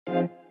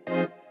Well,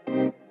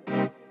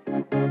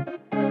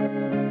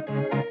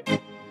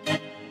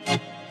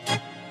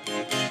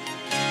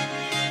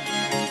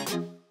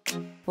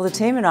 the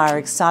team and I are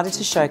excited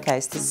to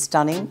showcase this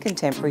stunning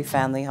contemporary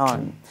family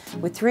home.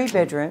 With 3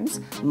 bedrooms,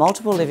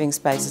 multiple living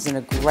spaces and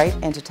a great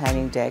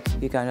entertaining deck,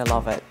 you're going to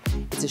love it.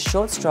 It's a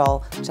short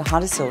stroll to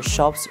Hunters Hill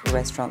shops,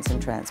 restaurants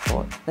and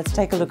transport. Let's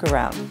take a look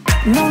around.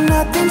 No,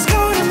 nothing's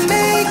gonna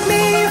make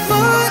me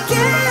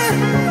forget,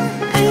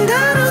 and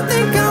I don't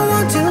think I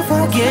want to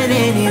forget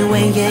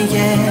anyway,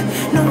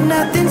 yeah. No,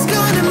 nothing's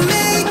gonna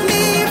make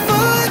me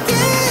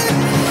forget,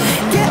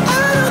 yeah,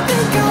 I don't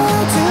think I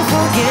want to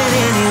forget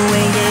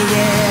anyway,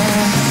 yeah.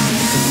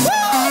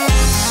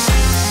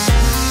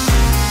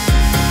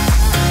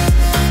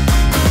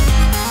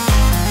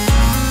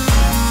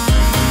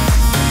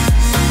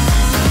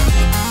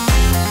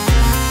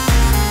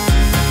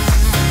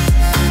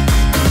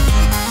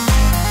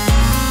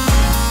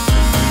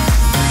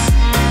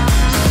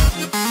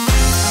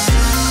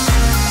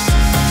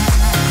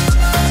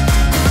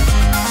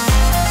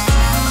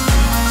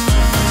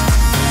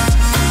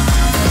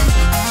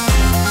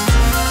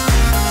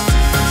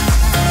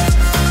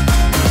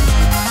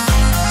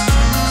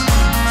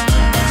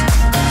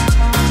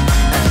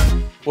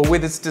 Well,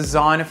 with its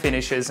designer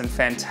finishes and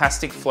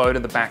fantastic flow to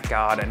the back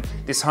garden,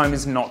 this home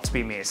is not to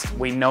be missed.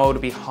 We know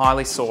it'll be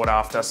highly sought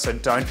after, so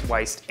don't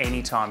waste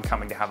any time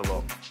coming to have a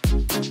look.